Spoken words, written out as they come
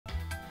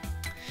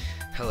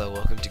Hello,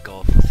 welcome to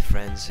Golf with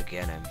Friends.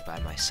 Again, I'm by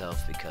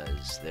myself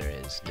because there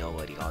is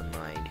nobody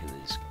online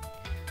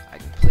I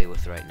can play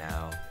with right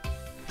now.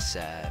 It's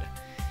sad.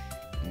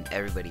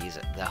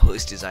 The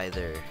host is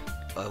either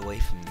away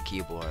from the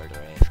keyboard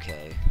or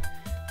AFK,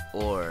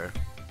 or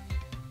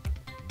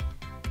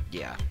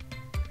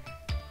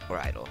or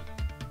idle.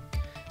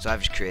 So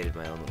I've just created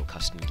my own little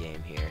custom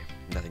game here.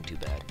 Nothing too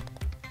bad.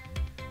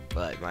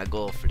 But my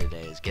goal for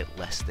today is get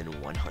less than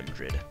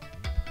 100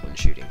 when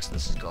shooting. So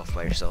this is golf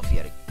by yourself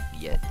yet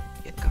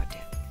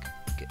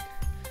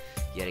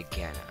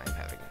again. I'm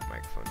having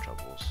microphone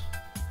troubles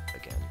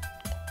again.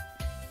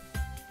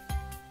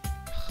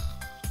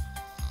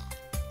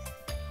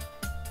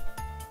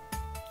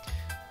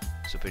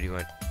 So pretty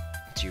much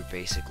it's your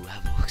basic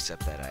level,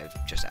 except that I've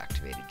just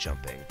activated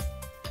jumping.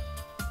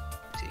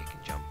 So you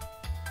can jump.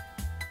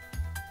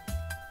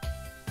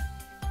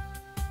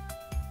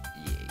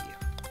 Yeah.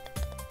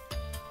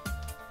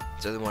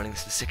 So this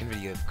is the second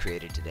video I've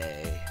created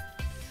today.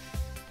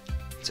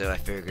 So I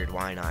figured,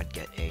 why not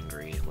get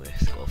angry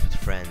with Golf with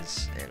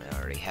Friends, and I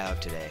already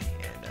have today,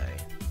 and I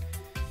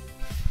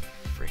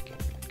freaking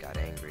got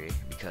angry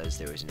because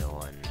there was no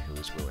one who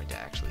was willing to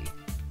actually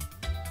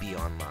be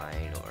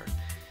online or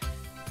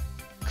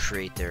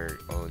create their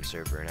own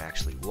server and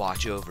actually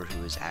watch over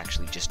who is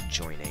actually just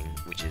joining,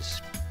 which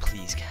is,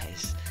 please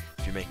guys,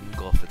 if you're making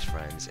Golf with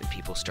Friends and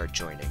people start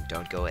joining,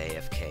 don't go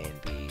AFK and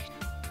be,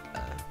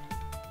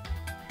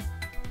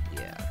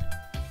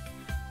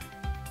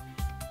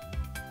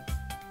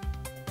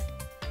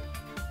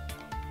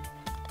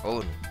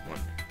 Oh, one.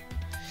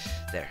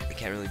 There. It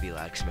can't really be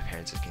loud because my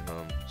parents just came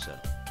home, so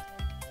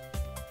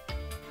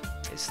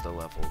it's the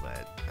level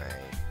that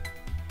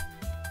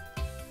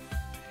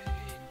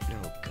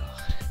Oh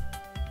god.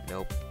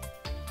 Nope.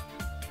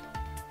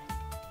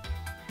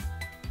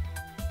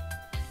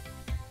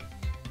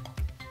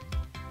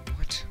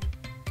 What?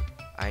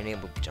 I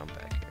enabled the jump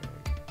back here,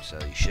 so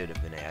I should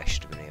have been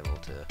able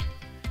to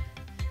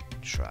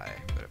try,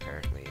 but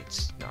apparently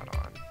it's not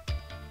on.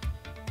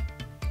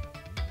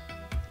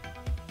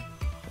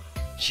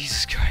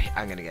 Jesus Christ,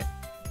 I'm about to get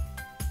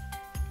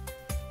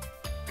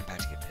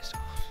pissed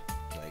off.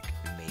 Like,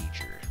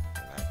 major.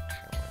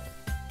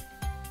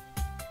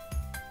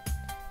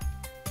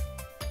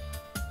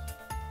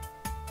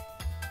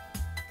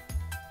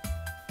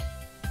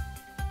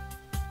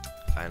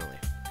 Finally.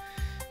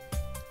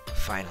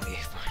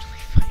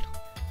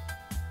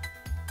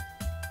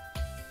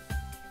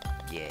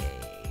 Yay.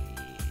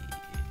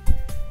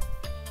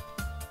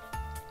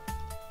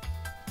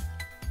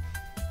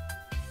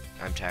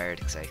 I'm tired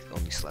because I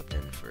only slept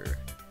in for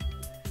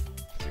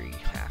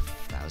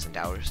 3,500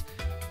 hours,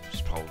 which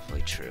is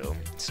probably true.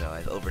 So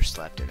I've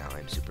overslept and now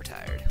I'm super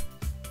tired.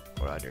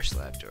 Or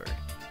underslept, or,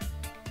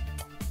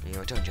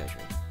 don't judge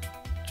me.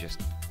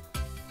 Just, I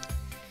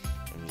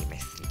need my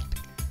sleep.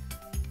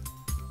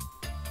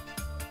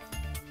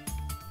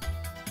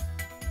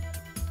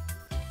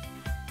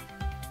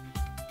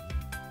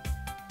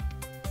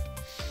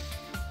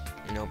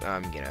 Nope,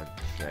 I'm gonna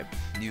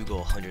new goal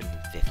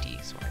 150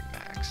 is my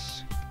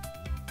max.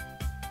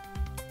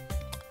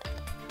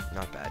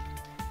 Not bad.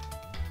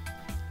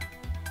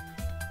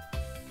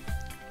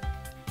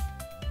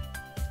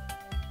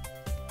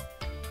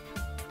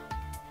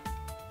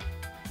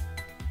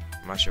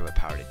 I'm not sure what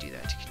power to do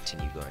that to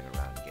continue going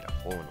around and get a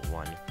hole in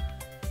one.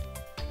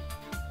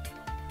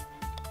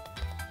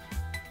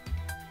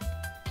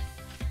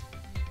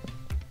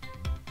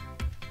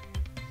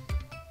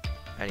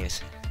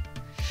 Anyways,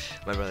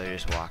 my brother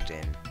just walked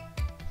in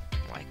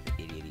like the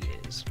idiot he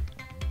is.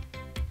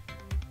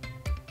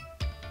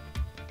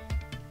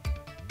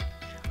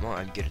 Well,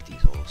 I'm good at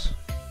these holes.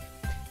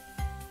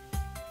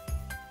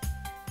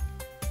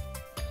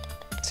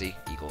 See?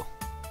 Eagle.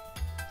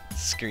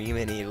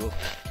 Screaming eagle.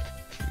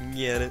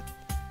 Get it?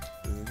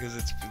 Because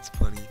it's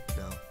funny.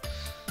 No.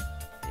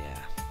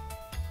 Yeah.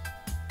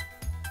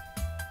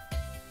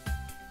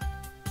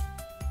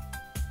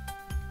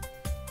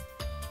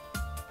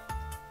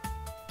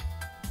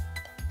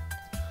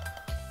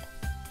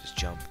 Just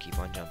jump. Keep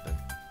on jumping.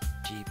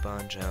 Keep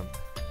on jump.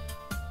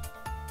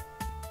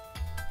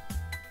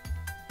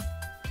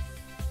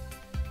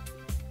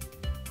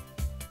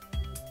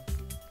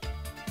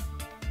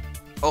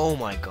 Oh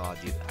my god,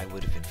 dude, I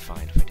would have been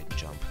fine if I didn't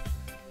jump.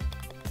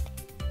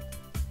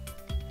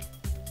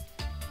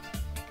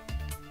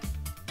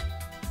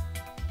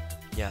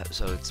 Yeah,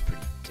 so it's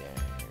pretty darn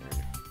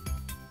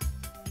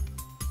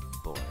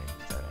boring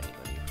without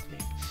anybody with me.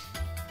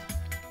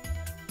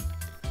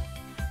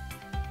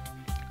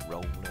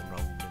 Rolling.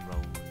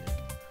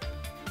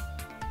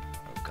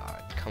 Oh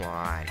god, come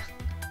on.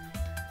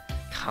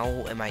 How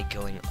am I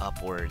going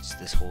upwards?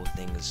 This whole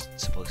thing is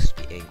supposed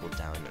to be angled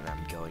down and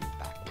I'm going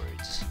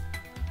backwards.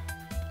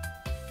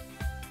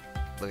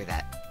 Look at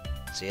that.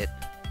 See it?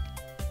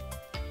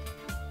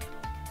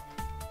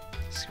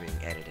 It's being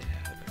edited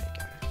out, but I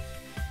got it.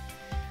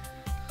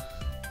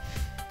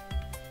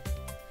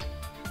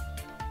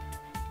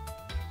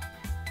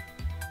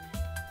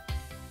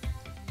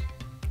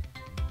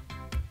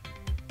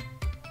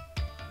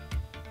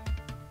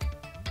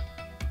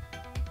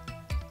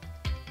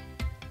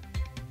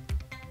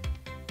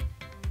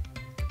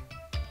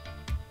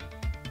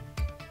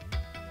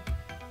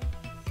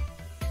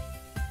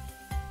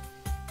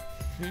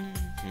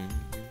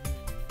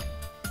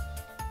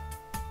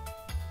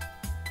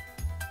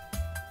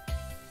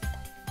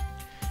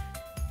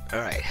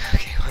 Alright,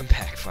 okay, I'm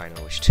back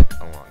finally, which took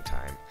a long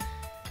time.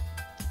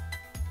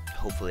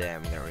 Hopefully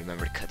I'm gonna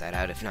remember to cut that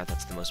out. If not,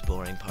 that's the most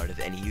boring part of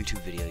any YouTube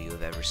video you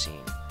have ever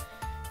seen.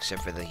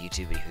 Except for the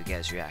YouTube video of you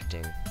guys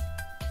reacting.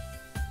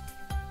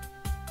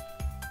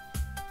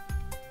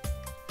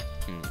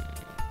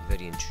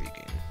 Very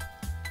intriguing.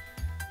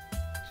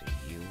 So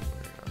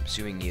I'm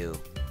assuming you.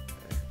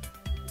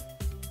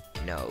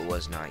 No, it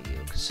was not you,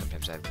 because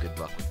sometimes I have good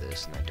luck with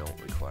this and I don't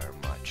require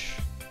much.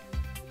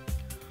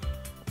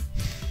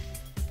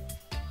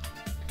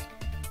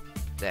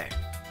 There.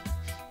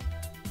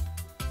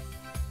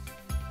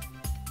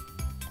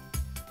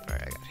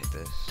 Alright, I gotta hit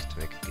this to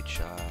make a good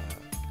shot.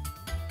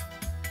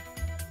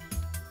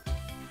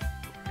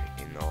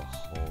 Right in the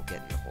hole,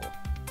 get in the hole.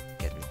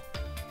 Get in the hole.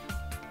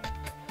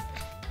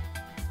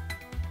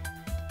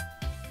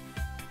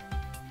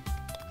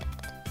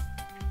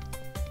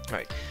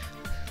 Alright,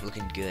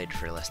 looking good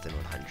for less than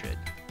 100.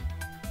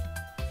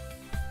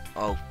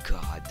 Oh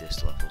god,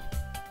 this level.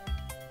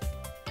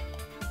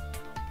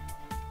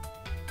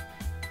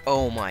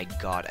 Oh my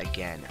god,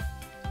 again.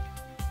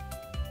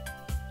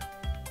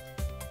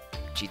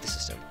 Cheat the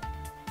system.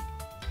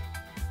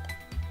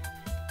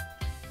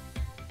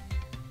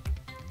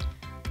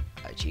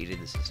 I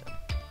cheated the system.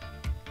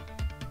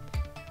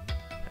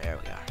 There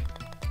we are.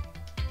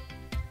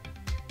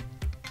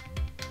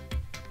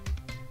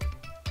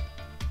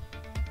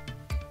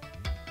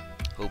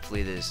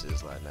 Hopefully this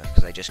is loud enough,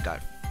 because I just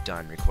got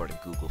done recording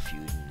Google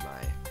Feud and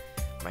my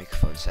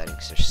microphone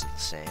settings are still the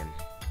same.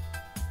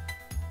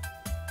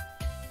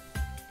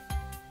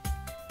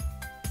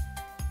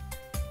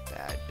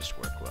 That just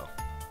worked well.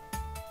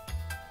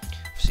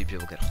 See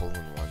people get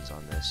hole-in-ones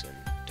on this and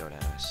don't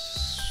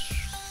ask.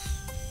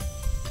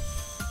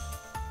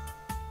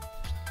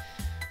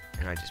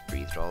 And I just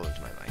breathed all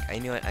into my mic. I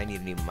knew I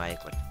need a new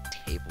mic, like a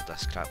table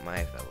desktop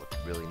mic that looked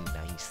really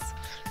nice.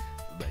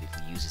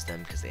 Everybody uses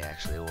them because they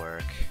actually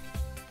work.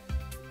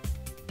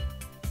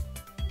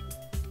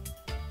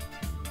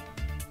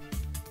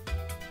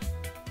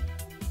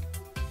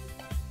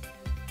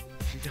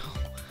 No,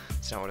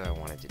 it's not what I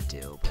wanted to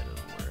do, but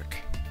it'll work.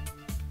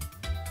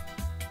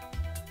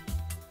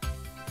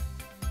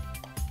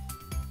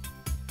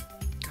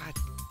 God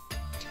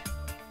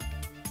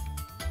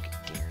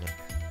darn it.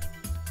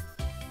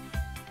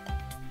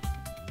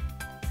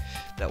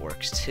 That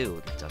works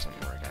too. It doesn't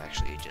work.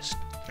 Actually, I just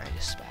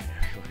spat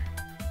everywhere.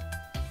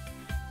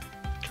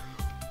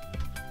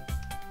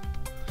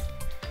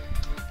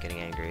 Getting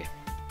angry.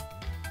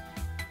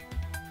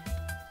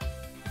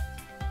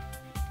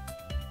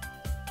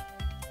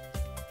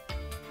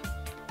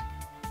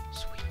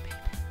 Sweet baby.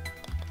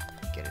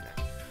 Get it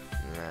now.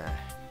 Nah.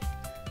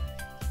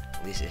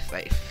 At least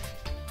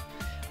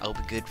I'll be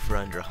good for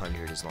under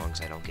 100 as long as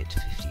I don't get to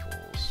 50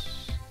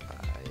 holes.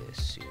 I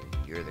assume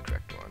you're the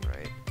correct one,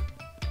 right?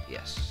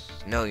 Yes.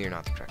 No, you're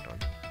not the correct one.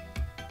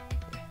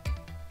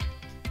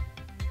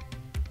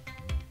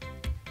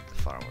 The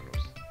far one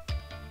was.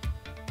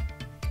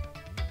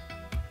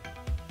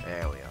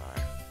 There we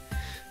are.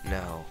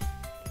 No.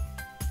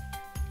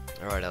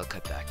 Alright, I'll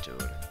cut back to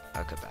it.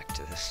 I'll cut back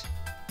to this.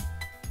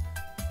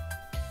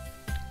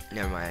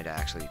 Never mind,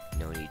 actually,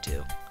 no need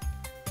to.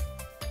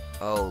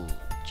 Oh,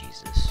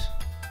 Jesus.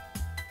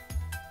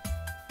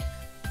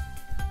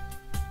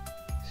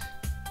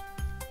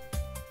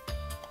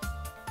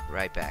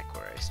 Right back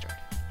where I started.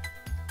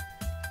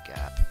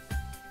 Gap.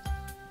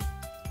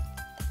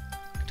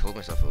 I told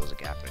myself it was a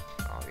gap, but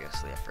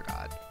obviously I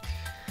forgot.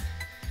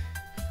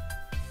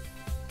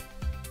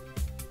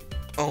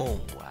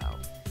 Oh, wow.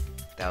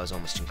 That was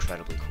almost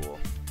incredibly cool.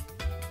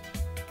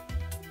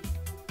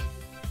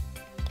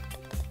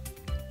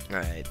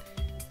 Alright.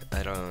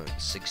 I don't...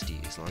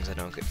 60, as long as I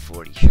don't get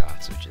 40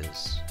 shots, which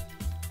is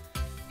a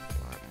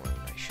lot more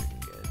than I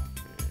shouldn't get.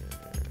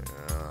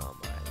 Oh,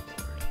 my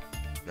lord.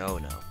 No,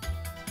 no.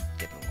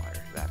 Get in the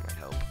water. That might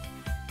help.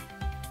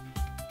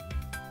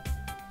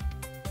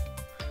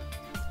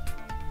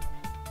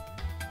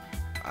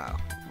 Oh,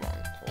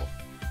 wrong hole.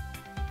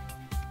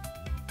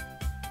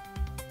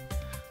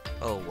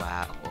 Oh,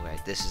 wow. Okay,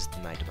 this is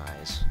my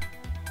demise.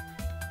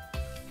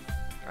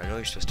 I know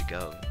you're supposed to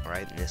go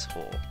right in this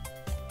hole.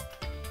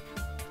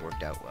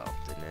 Worked out well,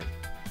 didn't it?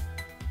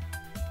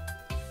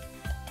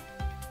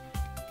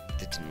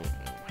 Oh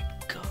my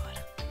god.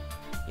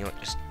 You know what,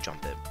 just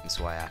jump it. That's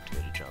why I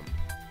activated jump.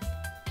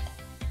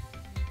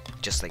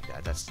 Just like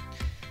that, that's...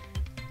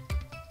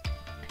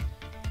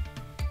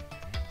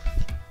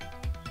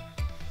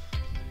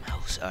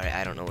 Mouse. Alright,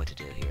 I don't know what to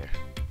do here.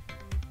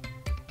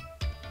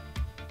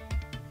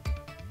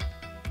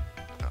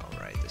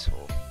 Alright, this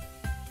hole.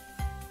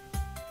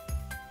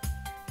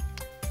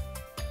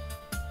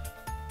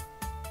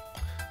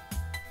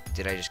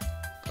 Did I just...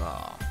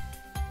 Oh.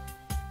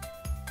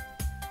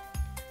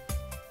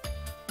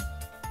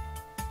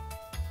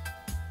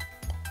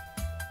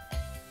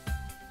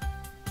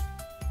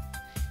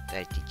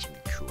 That teaching me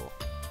cool.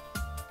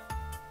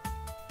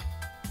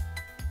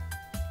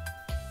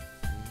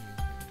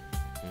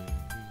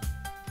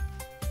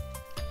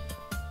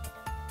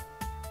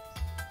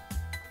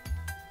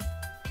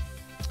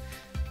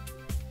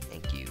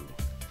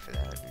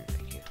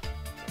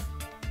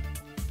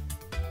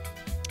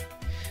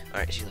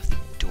 Alright, she left the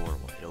door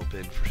wide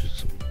open for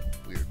some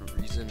weird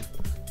reason.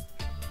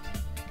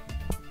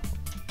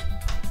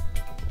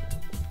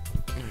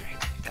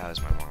 Alright, that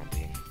was my mom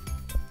being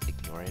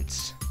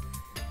ignorant,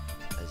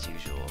 as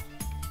usual.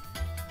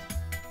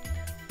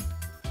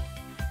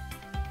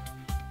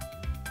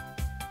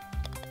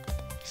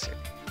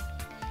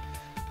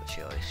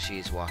 But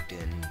she's walked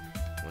in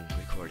when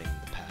recording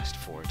the past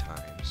 4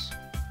 times.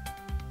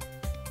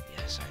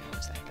 Yes, I know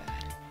it's that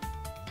bad.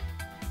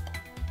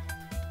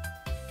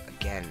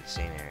 Again,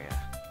 same area.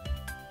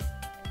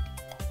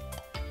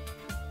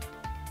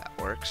 That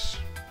works.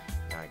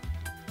 Okay.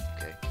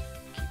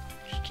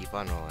 Just keep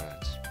on rolling.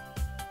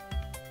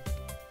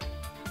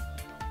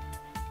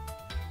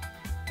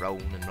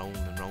 Rolling and rolling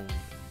and rolling.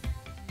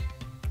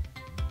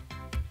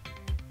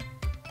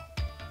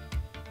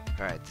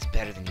 Alright, it's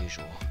better than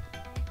usual.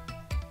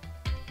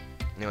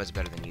 I know it's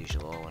better than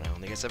usual when I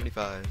only get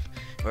 75.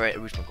 Alright,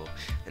 original goal.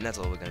 And that's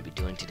all we're going to be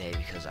doing today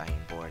because I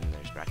am bored and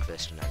there's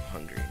breakfast and I'm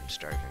hungry and I'm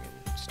starving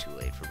and it's too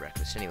late for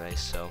breakfast anyway,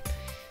 so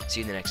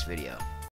see you in the next video.